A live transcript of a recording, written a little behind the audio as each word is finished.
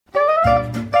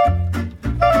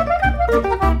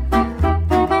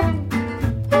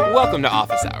Welcome to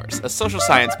Office Hours, a social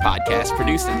science podcast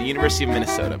produced at the University of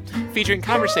Minnesota, featuring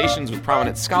conversations with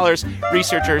prominent scholars,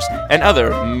 researchers, and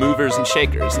other movers and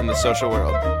shakers in the social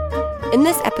world. In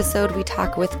this episode, we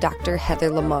talk with Dr. Heather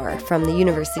LaMarre from the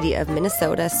University of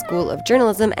Minnesota School of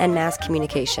Journalism and Mass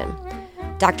Communication.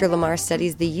 Dr. LaMarre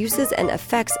studies the uses and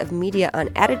effects of media on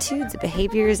attitudes,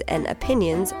 behaviors, and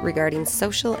opinions regarding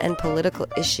social and political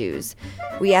issues.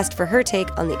 We asked for her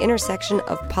take on the intersection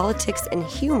of politics and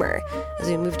humor as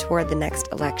we move toward the next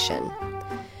election.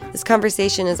 This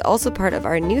conversation is also part of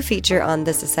our new feature on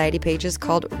the Society pages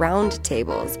called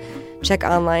Roundtables. Check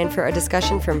online for a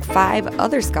discussion from 5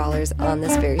 other scholars on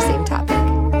this very same topic.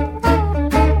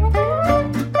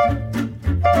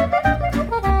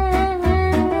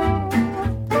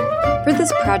 For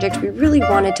this project, we really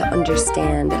wanted to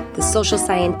understand the social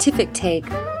scientific take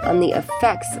on the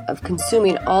effects of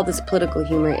consuming all this political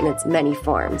humor in its many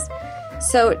forms.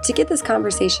 So to get this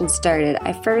conversation started,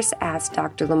 I first asked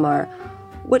Dr. LaMarre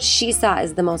what she saw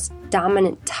as the most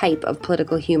dominant type of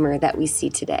political humor that we see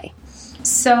today.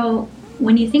 So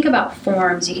when you think about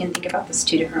forms, you can think about this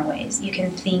 2 different ways. You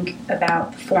can think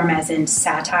about form as in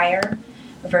satire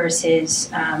versus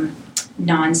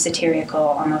non-satirical,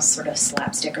 almost sort of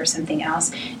slapstick or something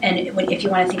else. And if you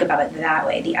want to think about it that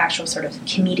way, the actual sort of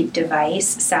comedic device,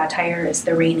 satire, is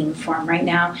the reigning form right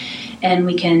now. And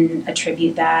we can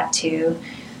attribute that to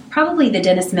probably the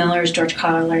Dennis Millers, George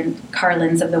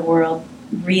Carlins of the world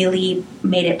really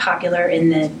made it popular in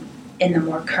the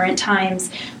more current times.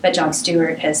 But Jon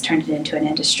Stewart has turned it into an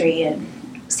industry, and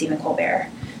Stephen Colbert.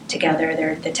 Together,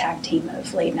 they're the tag team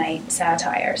of late night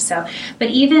satire. So, but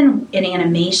even in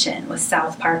animation with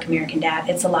South Park, American Dad,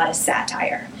 it's a lot of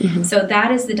satire. Mm-hmm. So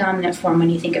that is the dominant form when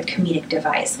you think of comedic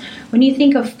device. When you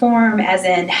think of form as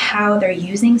in how they're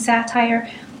using satire,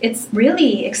 it's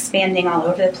really expanding all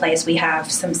over the place. We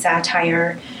have some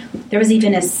satire. There was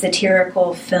even a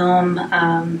satirical film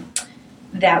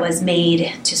that was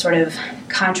made to sort of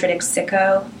contradict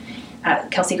Sicko.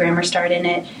 Kelsey Grammer starred in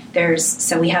it.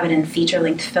 So we have it in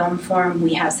feature-length film form.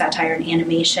 We have satire in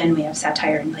animation. We have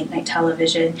satire in late-night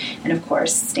television. And, of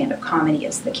course, stand-up comedy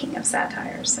is the king of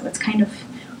satire. So it's kind of,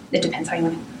 it depends how you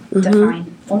want to define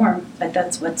form, but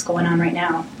that's what's going on right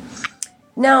now.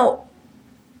 Now,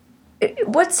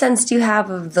 what sense do you have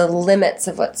of the limits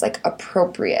of what's, like,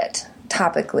 appropriate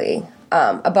topically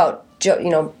about,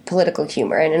 political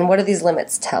humor? And what do these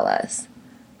limits tell us?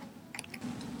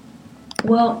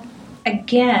 Well,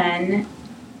 again,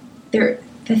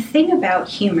 the thing about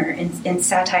humor, and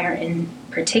satire in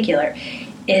particular,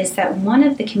 is that one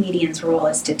of the comedian's role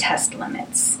is to test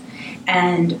limits.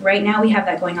 And right now we have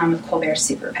that going on with Colbert's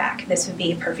Super PAC. This would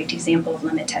be a perfect example of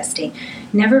limit testing.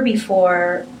 Never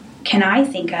before can I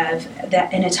think of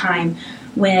that in a time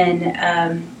when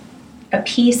a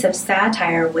piece of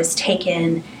satire was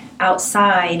taken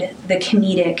outside the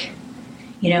comedic,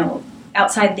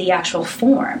 outside the actual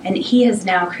form. And he has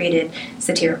now created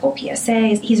satirical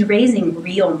PSAs. He's raising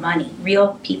real money.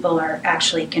 Real people are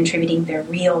actually contributing their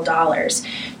real dollars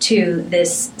to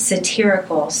this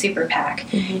satirical super PAC.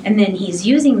 Mm-hmm. And then he's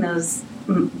using those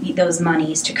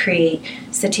monies to create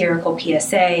satirical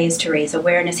PSAs, to raise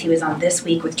awareness. He was on This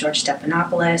Week with George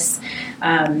Stephanopoulos.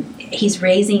 He's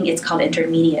raising, it's called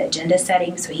intermedia agenda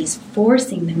setting, so he's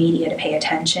forcing the media to pay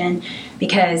attention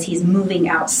because he's moving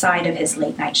outside of his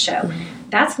late night show. Mm-hmm.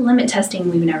 That's limit testing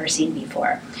we've never seen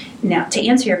before. Now, to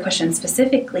answer your question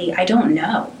specifically, I don't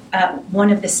know.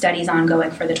 One of the studies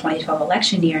ongoing for the 2012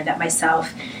 election year that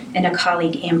myself and a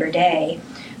colleague, Amber Day,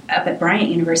 up at Bryant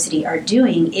University are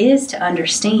doing is to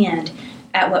understand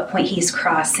at what point he's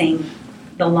crossing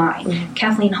the line. Mm-hmm.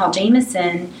 Kathleen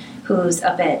Hall-Jamieson, who's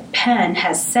up at Penn,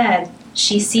 has said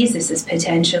she sees this as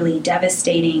potentially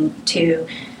devastating to,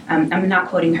 I'm not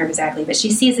quoting her exactly, but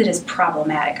she sees it as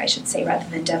problematic, I should say, rather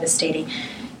than devastating,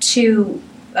 to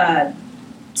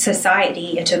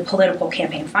society and to political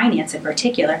campaign finance in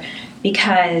particular,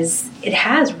 because it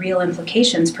has real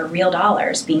implications for real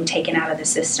dollars being taken out of the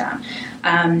system.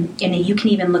 And you can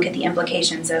even look at the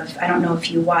implications of, I don't know if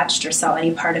you watched or saw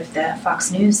any part of the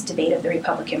Fox News debate of the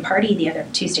Republican Party the other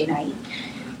Tuesday night,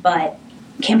 but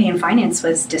campaign finance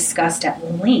was discussed at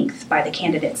length by the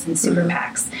candidates in super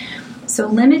PACs. So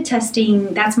limit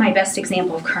testing, that's my best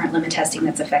example of current limit testing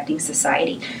that's affecting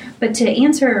society. But to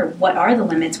answer what are the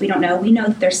limits, we don't know. We know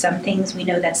that there's some things. We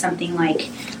know that something like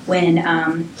when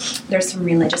there's some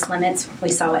religious limits. We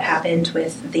saw what happened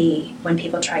with when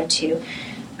people tried to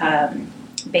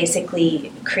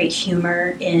basically create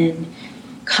humor in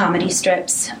comedy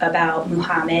strips about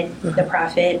Muhammad, the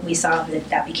prophet. We saw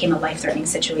that became a life-threatening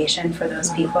situation for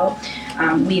those people.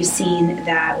 We've seen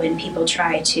that when people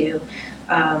try to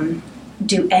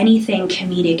do anything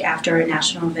comedic after a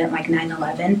national event like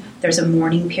 9/11. There's a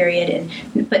mourning period,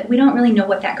 but we don't really know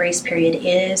what that grace period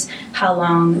is, how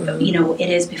long it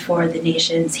is before the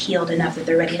nation's healed enough that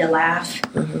they're ready to laugh.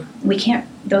 We can't.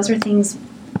 Those are things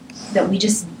that we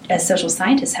just, as social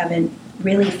scientists, haven't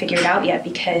really figured out yet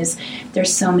because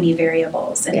there's so many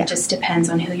variables, and it just depends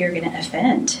on who you're going to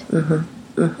offend.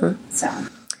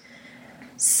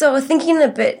 So thinking a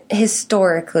bit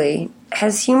historically,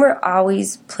 has humor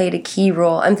always played a key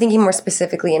role? I'm thinking more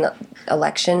specifically in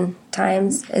election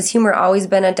times. Has humor always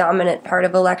been a dominant part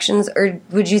of elections, or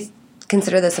would you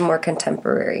consider this a more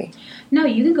contemporary? No,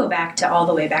 you can go back all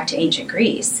the way back to ancient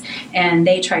Greece, and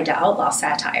they tried to outlaw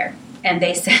satire. And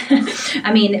they said,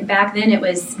 I mean, back then it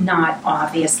was not,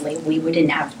 obviously, we didn't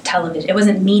have television. It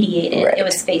wasn't mediated. Right. It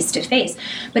was face-to-face.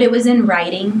 But it was in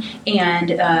writing and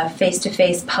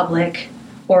face-to-face public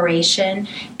oration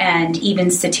and even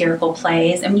satirical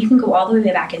plays. I mean, you can go all the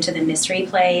way back into the mystery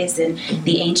plays and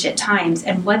the ancient times.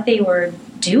 And what they were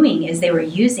doing is they were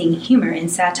using humor and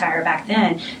satire back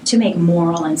then to make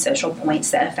moral and social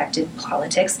points that affected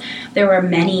politics. There were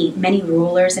many, many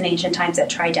rulers in ancient times that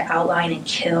tried to outline and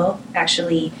kill,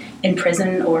 actually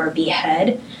imprison or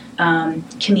behead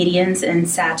comedians and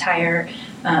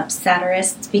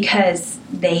satirists because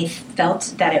they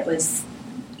felt that it was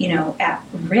at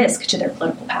risk to their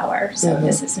political power. So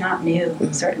this is not new,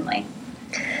 certainly.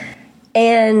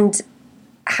 And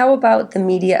how about the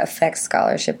media effects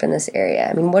scholarship in this area?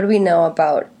 I mean, what do we know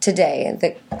about today,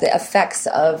 the effects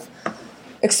of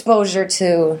exposure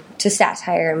to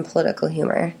satire and political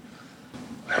humor?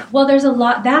 Well, there's a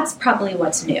lot. That's probably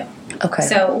what's new. Okay.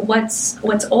 So what's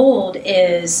old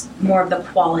is more of the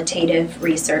qualitative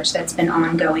research that's been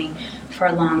ongoing for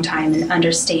a long time and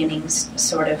understanding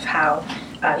sort of how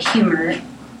humor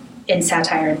and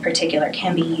satire in particular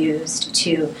can be used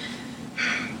to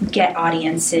get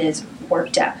audiences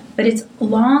worked up. But it's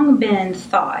long been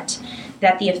thought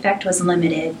that the effect was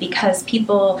limited because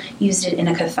people used it in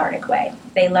a cathartic way.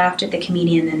 They laughed at the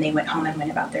comedian and they went home and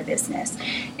went about their business.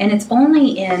 And it's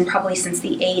only probably since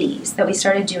the 80s that we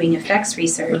started doing effects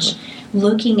research,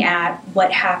 looking at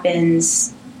what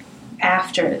happens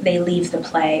after they leave the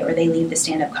play or they leave the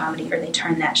stand-up comedy or they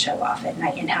turn that show off at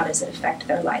night, and how does it affect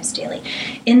their lives daily.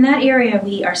 In that area,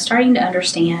 we are starting to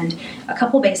understand a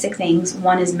couple basic things.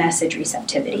 One is message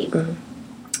receptivity.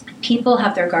 People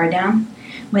have their guard down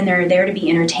when they're there to be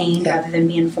entertained rather than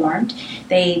be informed.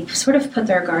 They sort of put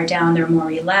their guard down. They're more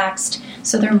relaxed,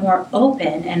 so they're more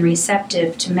open and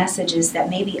receptive to messages that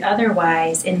maybe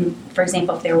otherwise, for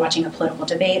example, if they were watching a political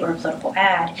debate or a political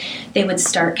ad, they would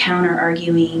start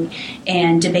counter-arguing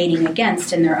and debating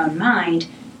against in their own mind.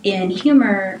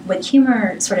 Humor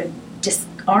sort of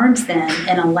disarms them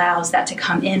and allows that to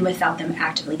come in without them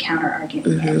actively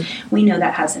counter-arguing it. We know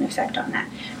that has an effect on that.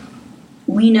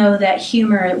 We know that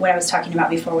humor, what I was talking about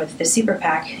before with the super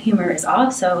PAC, humor is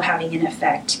also having an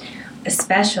effect,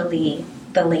 especially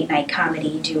the late night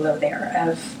comedy duo there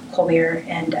of Colbert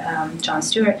and Jon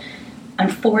Stewart, on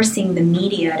forcing the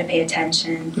media to pay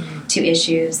attention to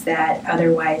issues that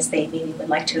otherwise they maybe would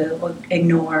like to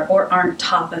ignore or aren't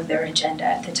top of their agenda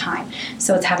at the time.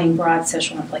 So it's having broad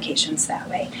social implications that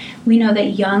way. We know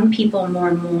that young people more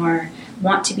and more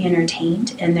want to be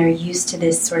entertained, and they're used to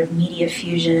this sort of media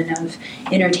fusion of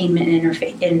entertainment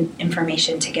and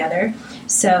information together.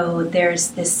 So there's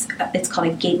this, it's called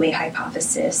a gateway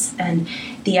hypothesis, and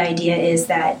the idea is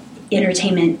that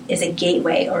entertainment is a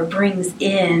gateway or brings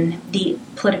in the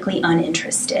politically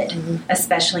uninterested,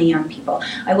 especially young people.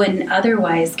 I wouldn't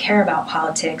otherwise care about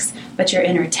politics, but you're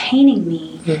entertaining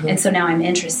me, and so now I'm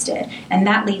interested. And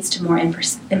that leads to more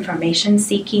information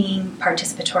seeking,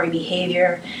 participatory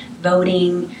behavior,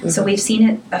 voting. So we've seen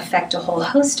it affect a whole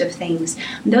host of things.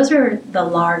 Those are the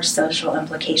large social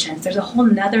implications. There's a whole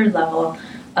nother level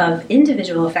of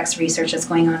individual effects research that's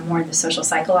going on more in the social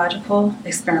psychological,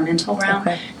 experimental realm,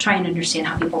 trying to understand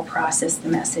how people process the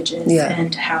messages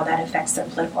and how that affects their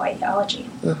political ideology.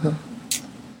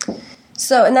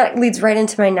 So, and that leads right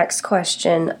into my next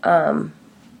question. And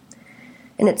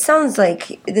it sounds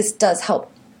like this does help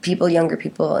people, younger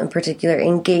people in particular,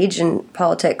 engage in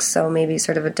politics, so maybe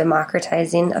sort of a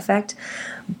democratizing effect.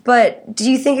 But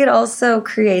do you think it also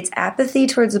creates apathy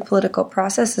towards the political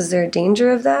process? Is there a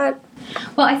danger of that?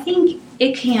 Well, I think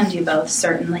it can do both,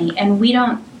 certainly. And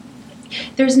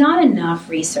there's not enough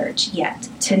research yet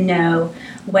to know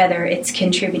whether it's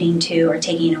contributing to or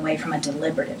taking away from a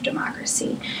deliberative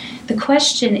democracy. The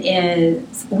question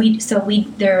is,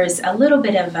 there's a little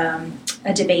bit of a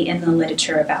debate in the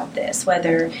literature about this,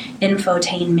 whether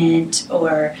infotainment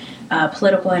or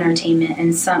political entertainment,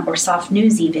 and or soft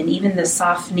news, even the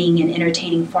softening and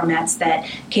entertaining formats that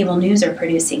cable news are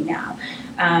producing now.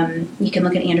 You can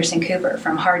look at Anderson Cooper,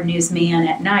 from hard news man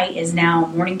at night is now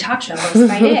morning talk show host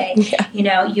by day.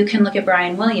 Yeah. You can look at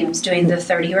Brian Williams doing the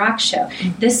 30 Rock show.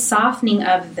 This softening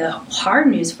of the hard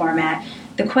news format,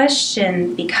 the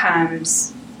question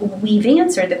becomes, we've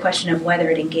answered the question of whether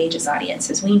it engages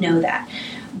audiences. We know that.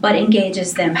 But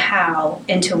engages them how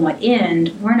and to what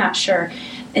end, we're not sure.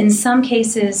 In some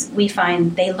cases, we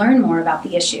find they learn more about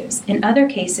the issues. In other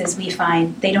cases, we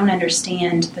find they don't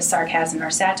understand the sarcasm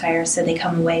or satire, so they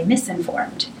come away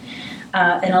misinformed.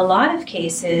 In a lot of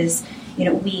cases,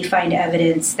 we find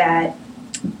evidence that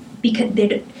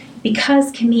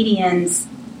because comedians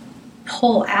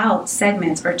pull out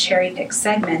segments or cherry pick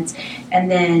segments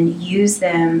and then use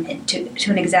them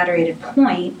to an exaggerated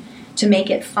point to make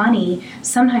it funny,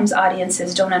 sometimes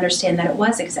audiences don't understand that it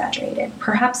was exaggerated.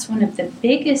 Perhaps one of the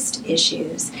biggest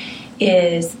issues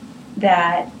is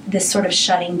that this sort of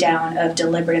shutting down of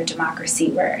deliberative democracy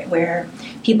where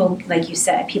people, like you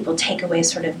said, people take away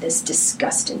sort of this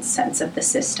disgusted sense of the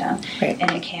system. Right. And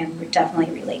it can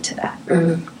definitely relate to that,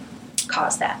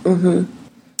 cause that.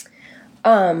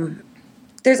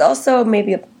 There's also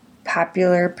maybe a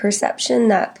popular perception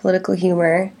that political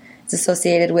humor is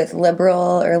associated with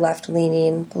liberal or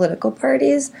left-leaning political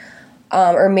parties,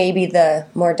 or maybe the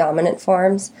more dominant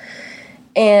forms.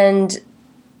 And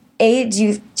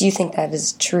do you think that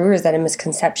is true, or is that a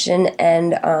misconception?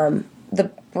 And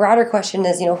the broader question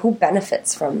is, who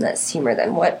benefits from this humor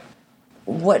then?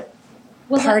 What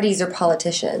parties or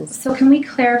politicians? So can we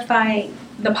clarify,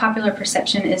 the popular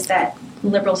perception is that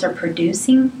liberals are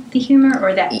producing the humor,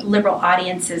 or that liberal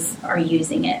audiences are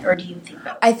using it, or do you think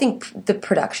both? I think the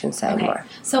production side more.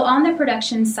 So on the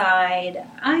production side,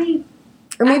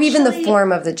 or maybe even the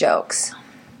form of the jokes.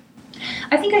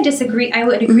 I think I disagree. I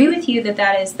would agree with you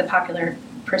that is the popular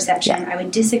perception. Yeah. I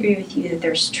would disagree with you that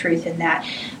there's truth in that.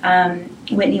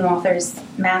 Whitney Walther's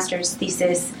master's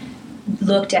thesis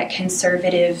looked at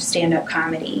conservative stand-up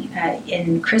comedy.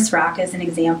 And Chris Rock is an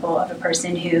example of a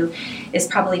person who is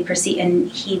probably perceived, and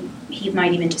he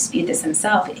might even dispute this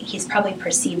himself, he's probably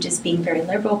perceived as being very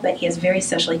liberal, but he has very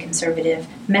socially conservative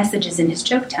messages in his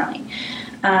joke-telling.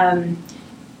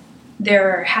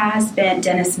 There has been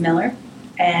Dennis Miller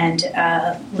and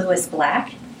Lewis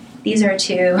Black. These are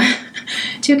two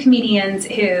comedians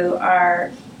who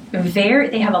are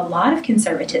they have a lot of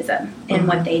conservatism in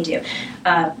what they do.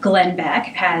 Glenn Beck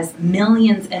has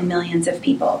millions and millions of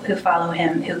people who follow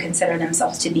him who consider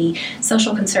themselves to be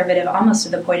social conservative, almost to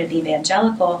the point of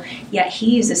evangelical, yet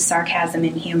he uses sarcasm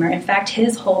and humor. In fact,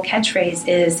 his whole catchphrase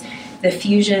is the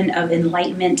fusion of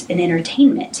enlightenment and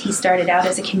entertainment. He started out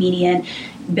as a comedian.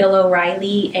 Bill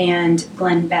O'Reilly and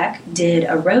Glenn Beck did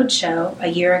a road show a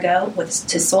year ago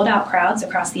to sold-out crowds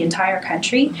across the entire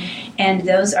country, and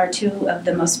those are two of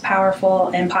the most powerful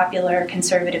and popular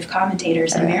conservative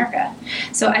commentators in America.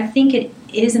 So I think it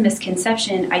is a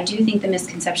misconception. I do think the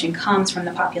misconception comes from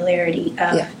the popularity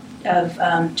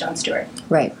of Jon Stewart.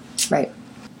 Right.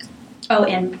 Oh,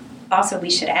 and also we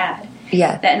should add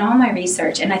that in all my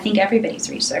research, and I think everybody's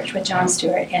research with Jon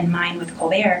Stewart and mine with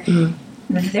Colbert,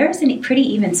 there's a pretty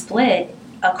even split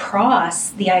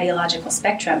across the ideological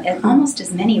spectrum, and almost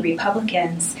as many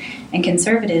Republicans and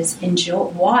conservatives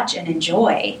watch and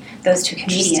enjoy those two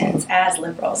comedians as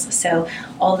liberals. So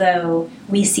although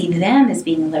we see them as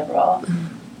being liberal,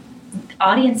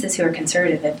 audiences who are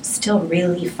conservative still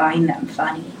really find them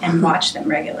funny and watch them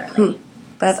regularly.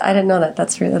 I didn't know that.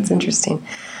 That's interesting.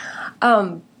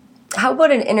 How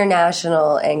about an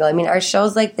international angle? I mean, are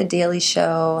shows like The Daily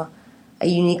Show a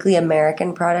uniquely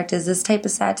American product? Is this type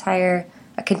of satire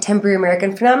a contemporary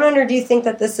American phenomenon, or do you think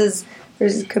that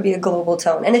there could be a global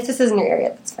tone? And if this isn't your area,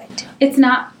 that's fine too. It's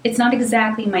not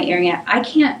exactly my area. I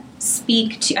can't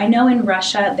speak to. I know in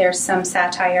Russia there's some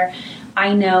satire.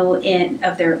 I know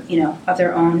of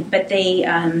their own, but they.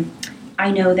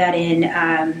 I know that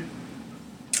in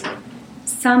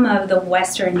some of the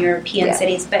Western European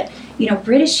cities, but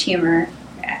British humor.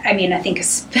 I mean, I think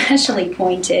especially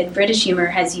pointed, British humor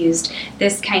has used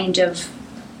this kind of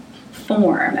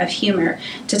form of humor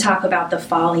to talk about the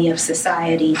folly of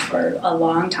society for a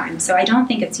long time. So I don't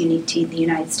think it's unique to the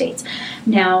United States.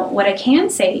 Now, what I can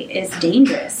say is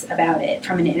dangerous about it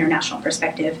from an international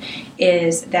perspective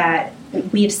is that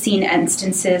we've seen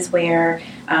instances where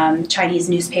Chinese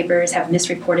newspapers have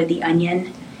misreported The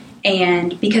Onion,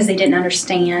 and because they didn't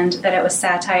understand that it was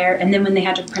satire, and then when they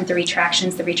had to print the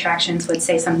retractions would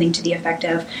say something to the effect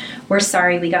of, "We're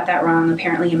sorry, we got that wrong.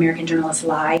 Apparently American journalists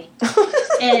lie."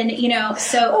 And,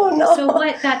 so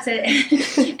what,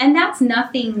 and that's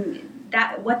nothing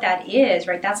what that is,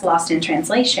 right, that's lost in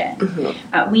translation.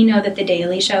 We know that The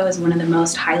Daily Show is one of the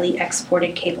most highly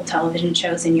exported cable television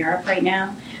shows in Europe right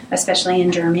now, especially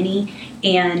in Germany.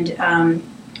 And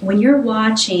when you're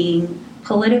watching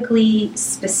politically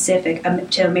specific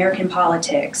to American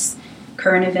politics,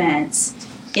 current events,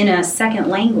 in a second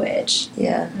language,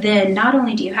 then not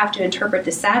only do you have to interpret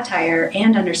the satire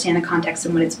and understand the context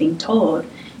in which it's being told,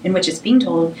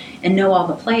 and know all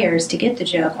the players to get the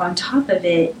joke, on top of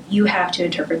it, you have to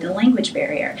interpret the language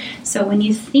barrier. So when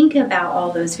you think about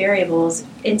all those variables,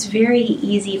 it's very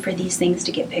easy for these things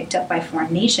to get picked up by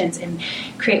foreign nations and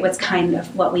create what's kind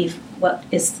of what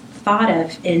is thought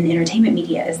of in entertainment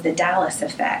media as the Dallas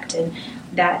effect. And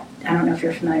that, I don't know if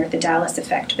you're familiar with the Dallas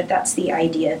effect, but that's the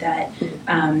idea that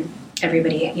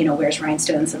everybody, wears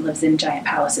rhinestones and lives in giant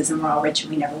palaces and we're all rich and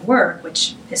we never work,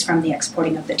 which is from the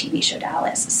exporting of the TV show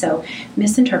Dallas. So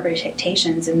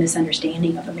misinterpretations and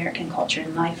misunderstanding of American culture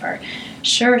and life are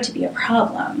sure to be a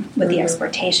problem with the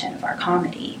exportation of our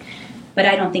comedy. But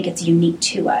I don't think it's unique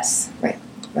to us.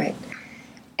 Right.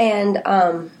 And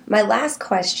my last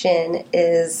question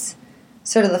is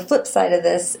sort of the flip side of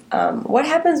this. What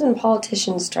happens when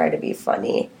politicians try to be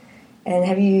funny? And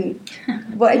have you...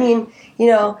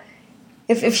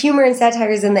 If humor and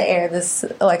satire is in the air this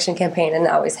election campaign, and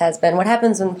it always has been, what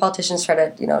happens when politicians try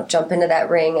to, jump into that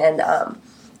ring? And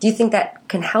do you think that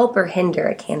can help or hinder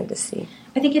a candidacy?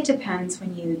 I think it depends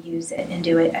when you use it and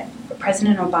do it.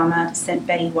 President Obama sent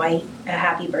Betty White a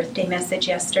happy birthday message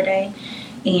yesterday,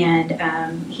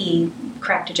 and he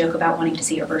cracked a joke about wanting to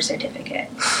see her birth certificate.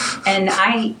 And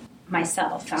I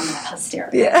myself found that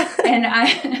hysterical. Yeah.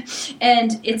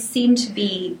 And it seemed to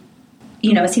be...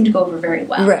 it seemed to go over very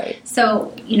well. Right.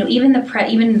 So, even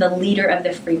the leader of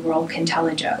the free world can tell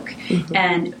a joke.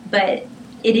 But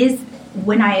it is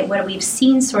when we've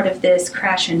seen sort of this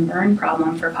crash and burn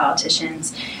problem for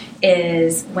politicians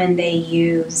is when they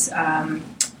use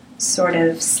sort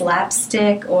of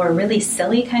slapstick or really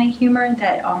silly kind of humor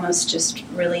that almost just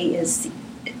really is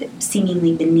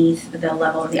seemingly beneath the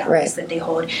level of the office that they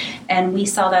hold. And we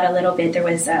saw that a little bit. There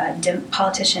was a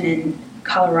politician in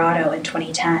Colorado in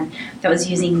 2010 that was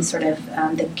using sort of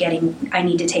I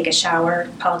need to take a shower.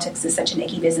 Politics is such an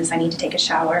icky business. I need to take a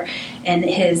shower. And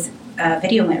his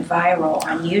video went viral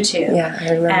on YouTube. Yeah, I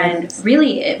remember. And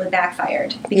really it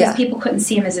backfired because people couldn't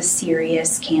see him as a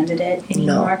serious candidate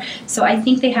anymore. No. So I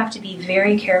think they have to be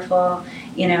very careful,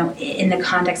 in the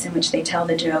context in which they tell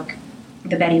the joke.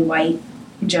 The Betty White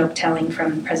joke telling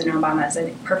from President Obama is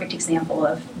a perfect example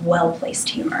of well-placed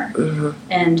humor.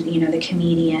 And, the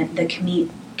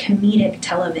comedic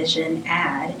television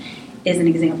ad is an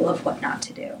example of what not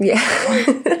to do. Yeah.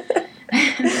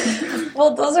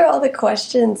 Well, those are all the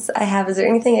questions I have. Is there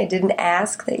anything I didn't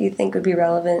ask that you think would be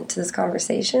relevant to this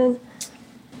conversation?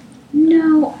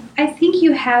 No, I think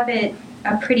you have a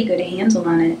pretty good handle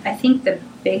on it. I think the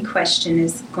big question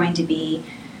is going to be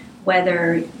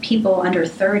whether people under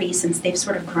 30, since they've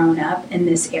sort of grown up in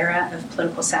this era of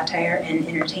political satire and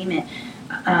entertainment,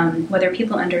 whether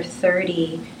people under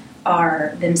 30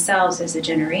 are themselves as a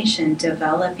generation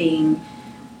developing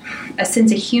a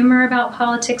sense of humor about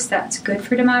politics that's good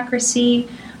for democracy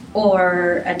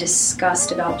or a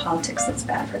disgust about politics that's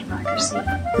bad for democracy.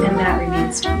 And that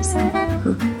remains to be seen.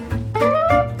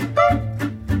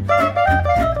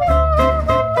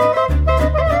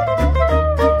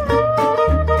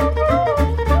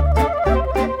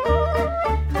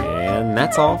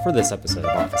 That's all for this episode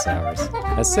of Office Hours.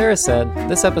 As Sarah said,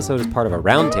 this episode is part of a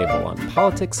roundtable on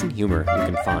politics and humor you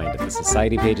can find at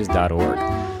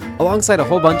thesocietypages.org, alongside a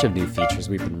whole bunch of new features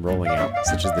we've been rolling out,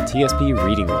 such as the TSP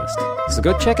reading list. So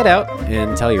go check it out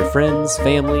and tell your friends,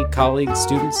 family, colleagues,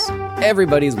 students.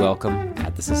 Everybody's welcome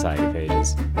at the Society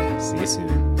Pages. See you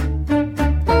soon.